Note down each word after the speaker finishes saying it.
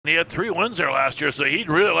He had 3 wins there last year, so he'd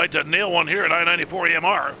really like to nail one here at I-94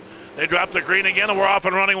 emr. They drop the green again, and we're off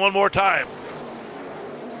and running one more time.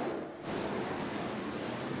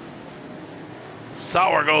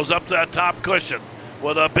 Sauer goes up that top cushion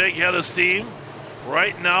with a big head of steam.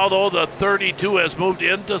 Right now, though, the 32 has moved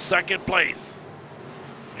into second place,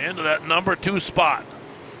 into that number 2 spot.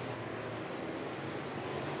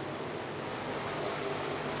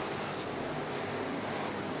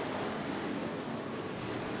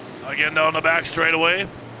 Again down the back straightaway.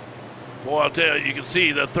 Boy, I'll tell you, you can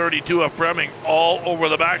see the 32 of Froemming all over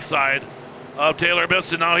the backside of Taylor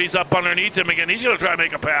Bitzan. Now he's up underneath him again. He's going to try to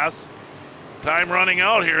make a pass. Time running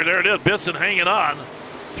out here. There it is. Bitzan hanging on.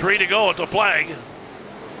 3 to go at the flag.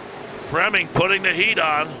 Froemming putting the heat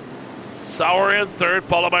on. Sauer in third,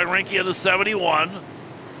 followed by Rinke in the 71.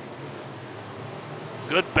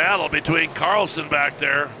 Good battle between Carlson back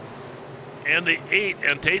there and the 8,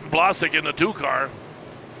 and Tate and Blosick in the 2 car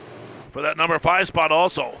for that number 5 spot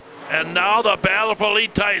also. And now the battle for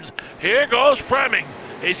lead tightens. Here goes Froemming.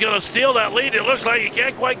 He's going to steal that lead. It looks like he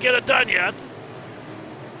can't quite get it done yet.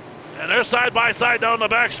 And they're side by side down the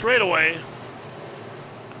back straightaway.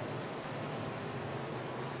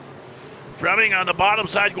 Froemming on the bottom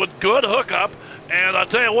side with good hookup. And I'll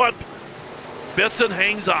tell you what, Bitzan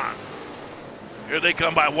hangs on. Here they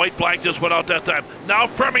come by. White flag just went out that time. Now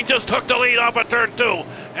Froemming just took the lead off of turn 2.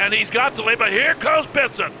 And he's got the lead, but here comes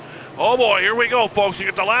Bitzan. Oh boy, here we go, folks. You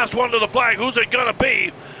get the last one to the flag. Who's it gonna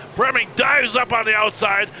be? Froemming dives up on the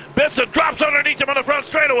outside. Bitzan drops underneath him on the front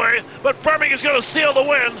straightaway, but Froemming is gonna steal the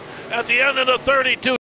win at the end of the 32.